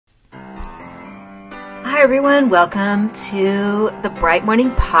Hi, everyone. Welcome to the Bright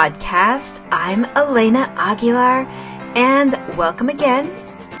Morning Podcast. I'm Elena Aguilar, and welcome again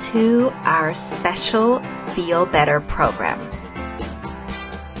to our special Feel Better program.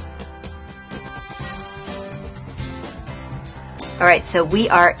 All right, so we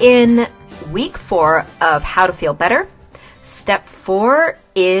are in week 4 of How to Feel Better. Step 4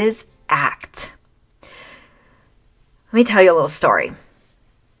 is act. Let me tell you a little story.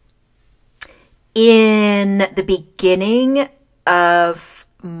 In the beginning of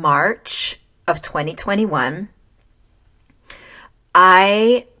March of 2021,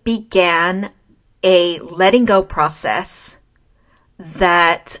 I began a letting go process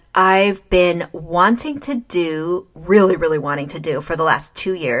that I've been wanting to do, really wanting to do for the last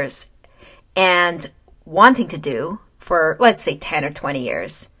 2 years, and wanting to do for, let's say, 10 or 20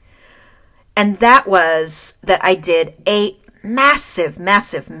 years. And that was that I did a massive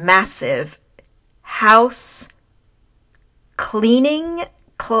house cleaning,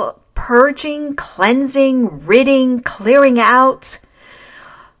 purging, cleansing, ridding, clearing out.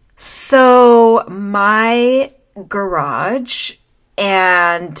 So my garage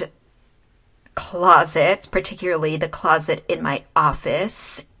and closets, particularly the closet in my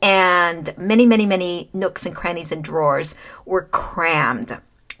office, and many nooks and crannies and drawers were crammed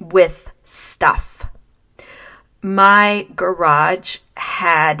with stuff. My garage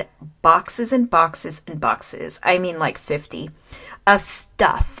had boxes and boxes and boxes, I mean like 50, of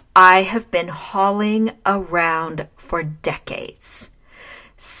stuff I have been hauling around for decades.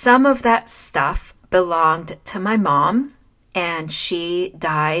 Some of that stuff belonged to my mom, and she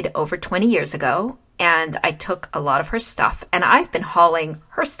died over 20 years ago, and I took a lot of her stuff, and I've been hauling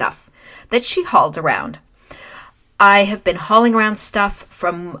her stuff that she hauled around. I have been hauling around stuff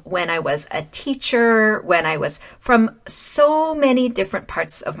from when I was a teacher, from so many different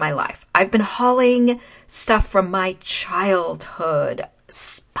parts of my life. I've been hauling stuff from my childhood,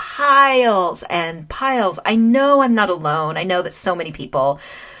 piles and piles. I know I'm not alone. I know that so many people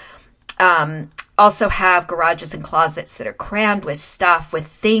also have garages and closets that are crammed with stuff, with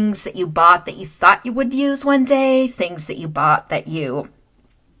things that you bought that you thought you would use one day, things that you bought that you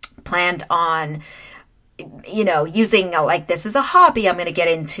planned on using like this is a hobby I'm going to get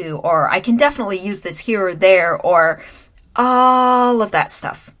into, or I can definitely use this here or there, or all of that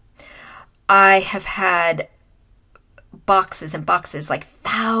stuff. I have had boxes and boxes, like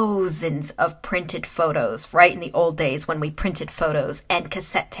thousands of printed photos, right? In the old days when we printed photos and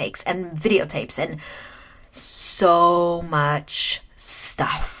cassette tapes and videotapes and so much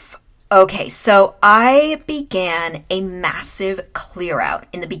stuff. Okay, so I began a massive clear out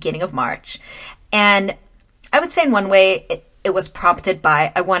in the beginning of March, and I would say in one way it was prompted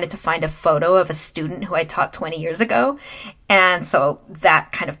by I wanted to find a photo of a student who I taught 20 years ago. And so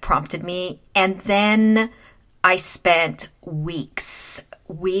that kind of prompted me. And then I spent weeks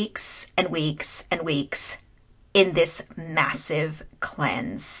in this massive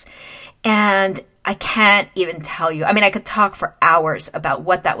cleanse. And I can't even tell you. I mean, I could talk for hours about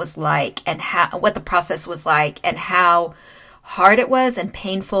what that was like and what the process was like and how hard it was and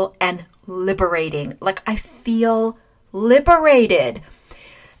painful and liberating. Like, I feel liberated.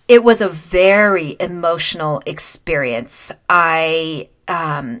 It was a very emotional experience. I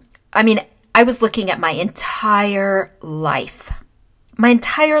was looking at my entire life.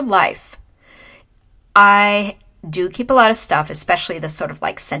 I do keep a lot of stuff, especially the sort of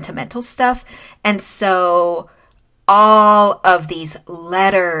like sentimental stuff. And so all of these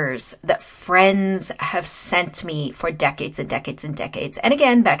letters that friends have sent me for decades and decades and decades. And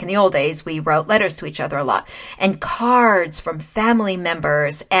again, back in the old days, we wrote letters to each other a lot. And cards from family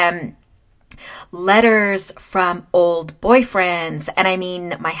members and letters from old boyfriends. And I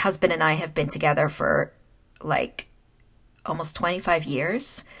mean, my husband and I have been together for like almost 25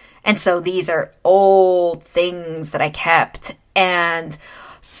 years. And so these are old things that I kept. And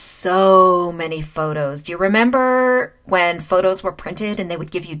so many photos. Do you remember when photos were printed and they would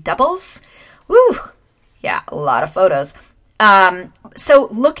give you doubles? Woo! Yeah, a lot of photos. So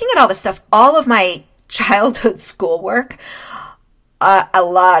looking at all this stuff, all of my childhood schoolwork, a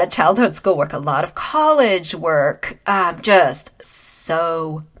lot of college work, just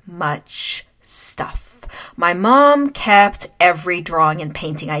so much stuff. My mom kept every drawing and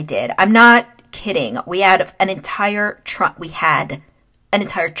painting I did. I'm not kidding. We had an entire trunk.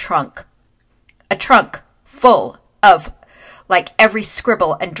 A trunk full of like every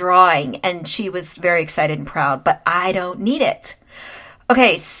scribble and drawing, and she was very excited and proud, but I don't need it.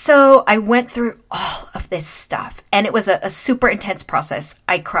 Okay, so I went through all of this stuff, and it was a super intense process.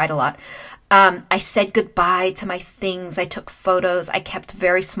 I cried a lot. I said goodbye to my things. I took photos. I kept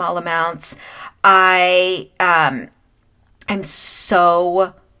very small amounts. I'm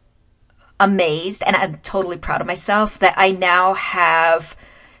so amazed and I'm totally proud of myself that I now have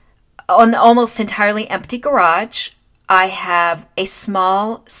an almost entirely empty garage. I have a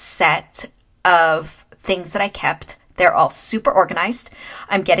small set of things that I kept. They're all super organized.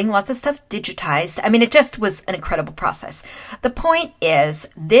 I'm getting lots of stuff digitized. I mean, it just was an incredible process. The point is,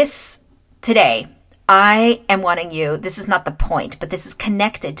 today, I am wanting you, this is not the point, but this is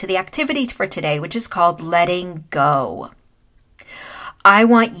connected to the activity for today, which is called letting go. I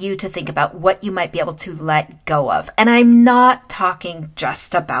want you to think about what you might be able to let go of. And I'm not talking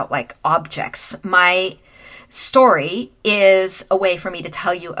just about like objects. My story is a way for me to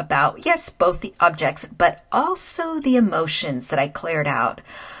tell you about, yes, both the objects, but also the emotions that I cleared out.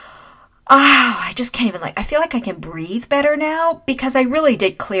 I just can't even I feel like I can breathe better now because I really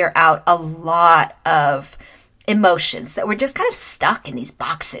did clear out a lot of emotions that were just kind of stuck in these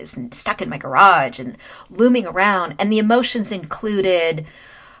boxes and stuck in my garage and looming around. And the emotions included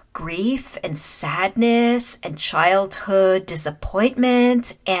grief and sadness and childhood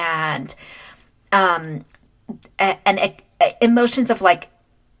disappointment and emotions of like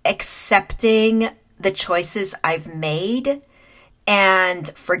accepting the choices I've made and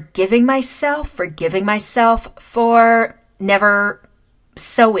forgiving myself for never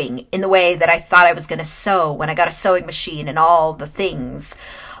sewing in the way that I thought I was going to sew when I got a sewing machine and all the things.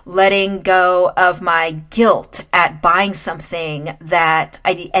 Letting go of my guilt at buying something that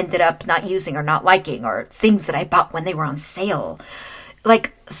I ended up not using or not liking, or things that I bought when they were on sale.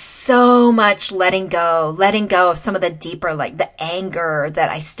 Like so much letting go of some of the deeper, like the anger that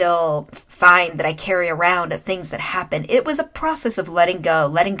I still find that I carry around at things that happen. It was a process of letting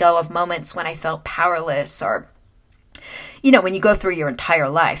go of moments when I felt powerless, or, you know, when you go through your entire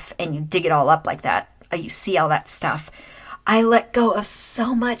life and you dig it all up like that, you see all that stuff. I let go of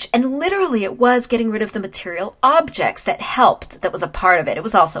so much, and literally it was getting rid of the material objects that helped, that was a part of it. It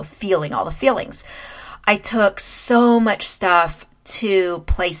was also feeling all the feelings. I took so much stuff to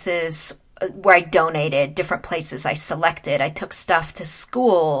places where I donated, different places I selected. I took stuff to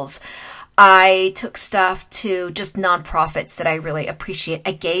schools. I took stuff to just nonprofits that I really appreciate.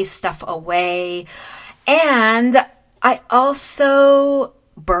 I gave stuff away. And I also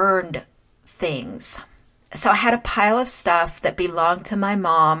burned things. So I had a pile of stuff that belonged to my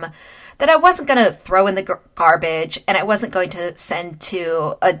mom that I wasn't going to throw in the garbage, and I wasn't going to send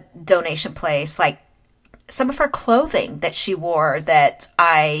to a donation place, like some of her clothing that she wore that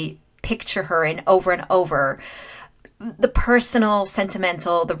I picture her in over and over. The personal,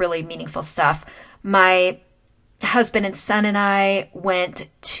 sentimental, the really meaningful stuff. My husband and son and I went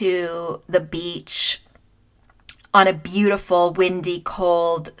to the beach on a beautiful, windy,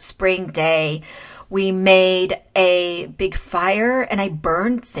 cold spring day. We made a big fire and I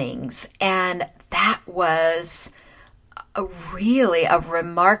burned things. And that was a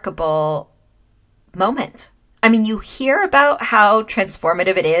remarkable moment. I mean, you hear about how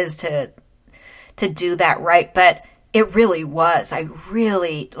transformative it is to do that, right? But it really was. I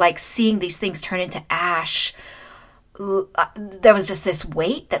really like seeing these things turn into ash. There was just this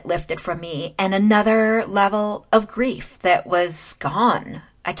weight that lifted from me, and another level of grief that was gone.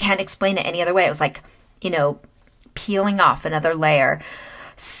 I can't explain it any other way. It was like, you know, peeling off another layer.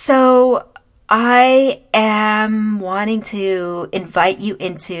 So I am wanting to invite you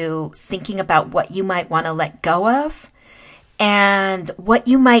into thinking about what you might want to let go of and what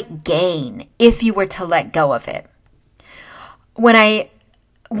you might gain if you were to let go of it. One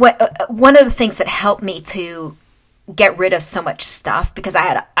of the things that helped me to get rid of so much stuff, because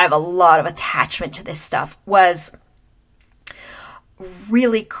I have a lot of attachment to this stuff, was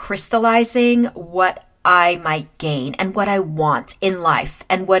really crystallizing what I might gain and what I want in life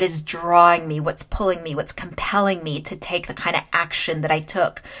and what is drawing me, what's pulling me, what's compelling me to take the kind of action that I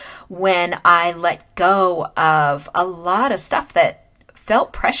took when I let go of a lot of stuff that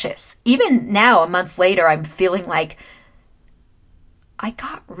felt precious. Even now, a month later, I'm feeling like I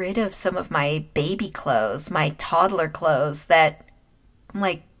got rid of some of my baby clothes, my toddler clothes, that I'm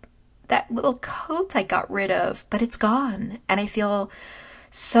like, that little coat I got rid of, but it's gone. And I feel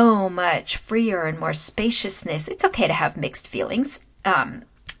so much freer and more spaciousness. It's okay to have mixed feelings.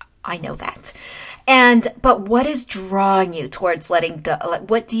 I know that. But what is drawing you towards letting go? Like,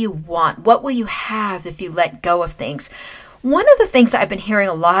 what do you want? What will you have if you let go of things? One of the things that I've been hearing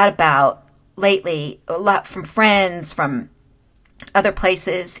a lot about lately, a lot from friends, from other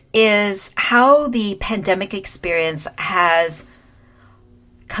places, is how the pandemic experience has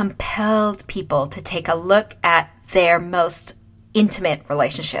compelled people to take a look at their most intimate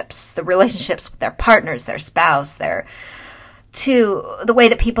relationships, the relationships with their partners, their spouse, their to the way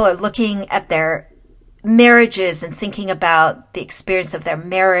that people are looking at their marriages and thinking about the experience of their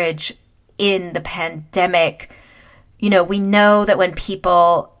marriage in the pandemic. We know that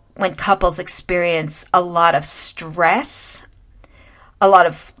when couples experience a lot of stress, a lot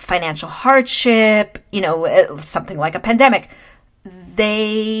of financial hardship, something like a pandemic,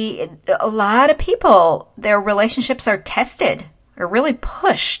 a lot of people, their relationships are tested or really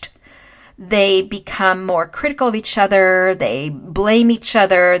pushed. They become more critical of each other. They blame each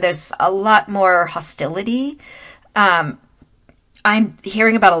other. There's a lot more hostility. I'm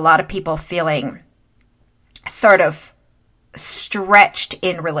hearing about a lot of people feeling sort of stretched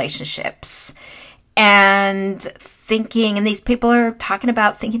in relationships and thinking, and these people are talking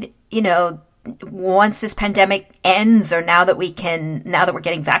about thinking, once this pandemic ends, or now that we're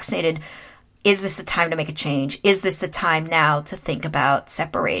getting vaccinated, is this a time to make a change? Is this the time now to think about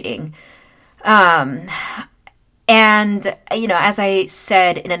separating? And, as I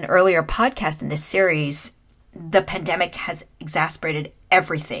said in an earlier podcast in this series, the pandemic has exacerbated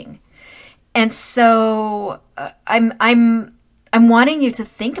everything. And so I'm wanting you to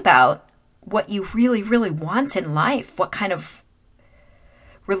think about what you really, really want in life, what kind of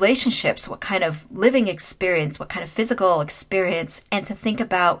relationships, what kind of living experience, what kind of physical experience, and to think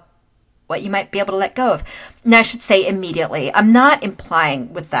about what you might be able to let go of. Now, I should say immediately, I'm not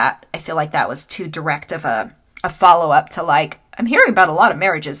implying with that, I feel like that was too direct of a follow-up to I'm hearing about a lot of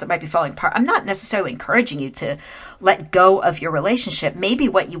marriages that might be falling apart. I'm not necessarily encouraging you to let go of your relationship. Maybe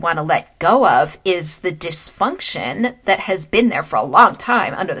what you want to let go of is the dysfunction that has been there for a long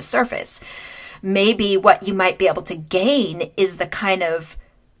time under the surface. Maybe what you might be able to gain is the kind of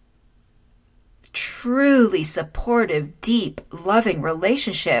truly supportive, deep, loving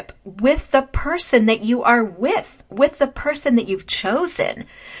relationship with the person that you are with the person that you've chosen.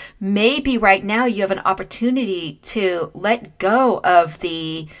 Maybe right now you have an opportunity to let go of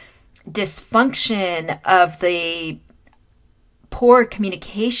the dysfunction, of the poor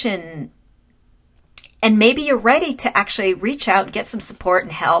communication, and maybe you're ready to actually reach out and get some support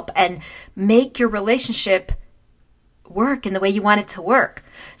and help and make your relationship work in the way you want it to work.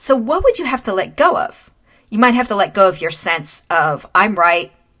 So what would you have to let go of? You might have to let go of your sense of I'm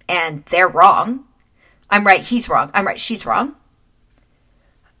right and they're wrong. I'm right, he's wrong. I'm right, she's wrong.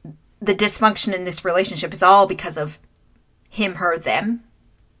 The dysfunction in this relationship is all because of him, her, them.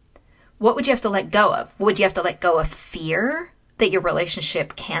 What would you have to let go of? Would you have to let go of fear that your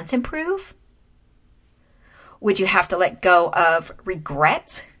relationship can't improve? Would you have to let go of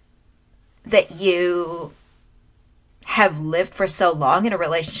regret that you have lived for so long in a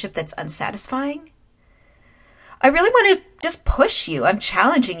relationship that's unsatisfying? I really want to just push you. I'm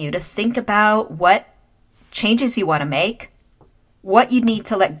challenging you to think about what changes you want to make, what you need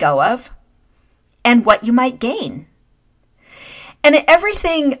to let go of, and what you might gain. And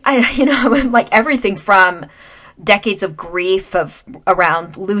everything, everything from decades of grief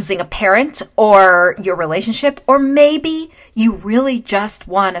around losing a parent or your relationship, or maybe you really just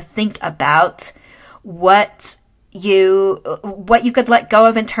want to think about what you could let go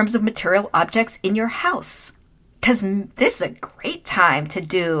of in terms of material objects in your house. Because this is a great time to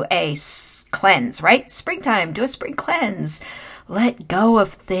do a cleanse, right? Springtime, do a spring cleanse. Let go of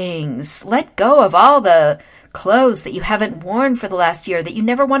things. Let go of all the clothes that you haven't worn for the last year that you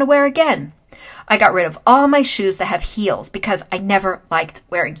never want to wear again. I got rid of all my shoes that have heels because I never liked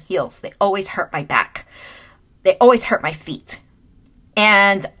wearing heels. They always hurt my back. They always hurt my feet.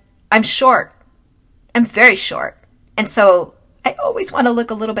 And I'm short. I'm very short. And so I always want to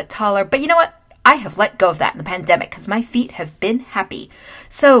look a little bit taller. But you know what? I have let go of that in the pandemic because my feet have been happy.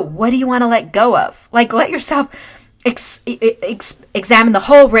 So what do you want to let go of? Let yourself examine the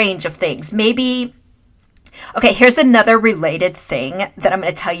whole range of things. Maybe, okay, here's another related thing that I'm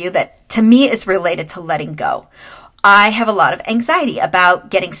going to tell you that to me is related to letting go. I have a lot of anxiety about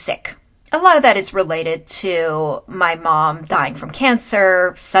getting sick. A lot of that is related to my mom dying from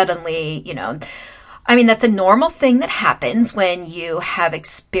cancer suddenly, that's a normal thing that happens when you have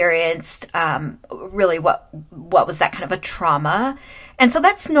experienced really what was that kind of a trauma. And so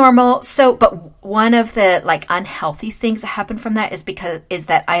that's normal. But one of the unhealthy things that happen from that is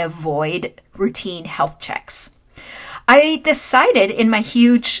that I avoid routine health checks. I decided in my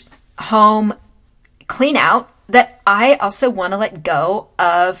huge home clean out that I also want to let go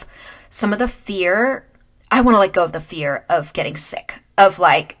of some of the fear. I want to let go of the fear of getting sick, of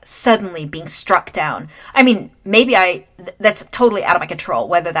suddenly being struck down. Maybe that's totally out of my control,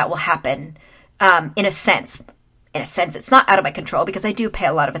 whether that will happen in a sense. In a sense, it's not out of my control because I do pay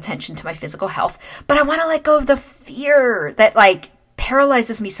a lot of attention to my physical health, but I want to let go of the fear that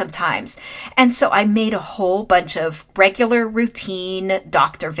paralyzes me sometimes. And so I made a whole bunch of regular routine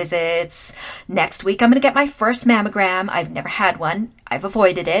doctor visits. Next week, I'm going to get my first mammogram. I've never had one. I've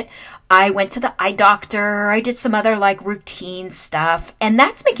avoided it. I went to the eye doctor. I did some other like routine stuff, and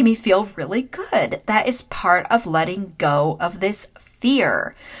that's making me feel really good. That is part of letting go of this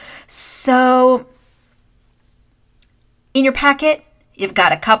fear. So in your packet, you've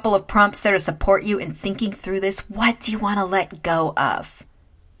got a couple of prompts there to support you in thinking through this. What do you want to let go of?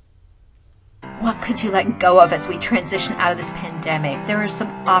 What could you let go of as we transition out of this pandemic? There are some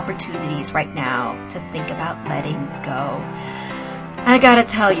opportunities right now to think about letting go. I gotta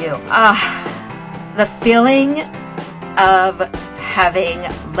tell you, the feeling of having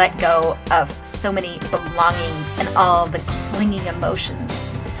let go of so many belongings and all the clinging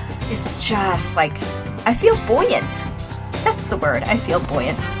emotions is just like, I feel buoyant. That's the word. I feel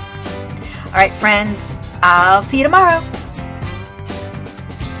buoyant. All right, friends, I'll see you tomorrow.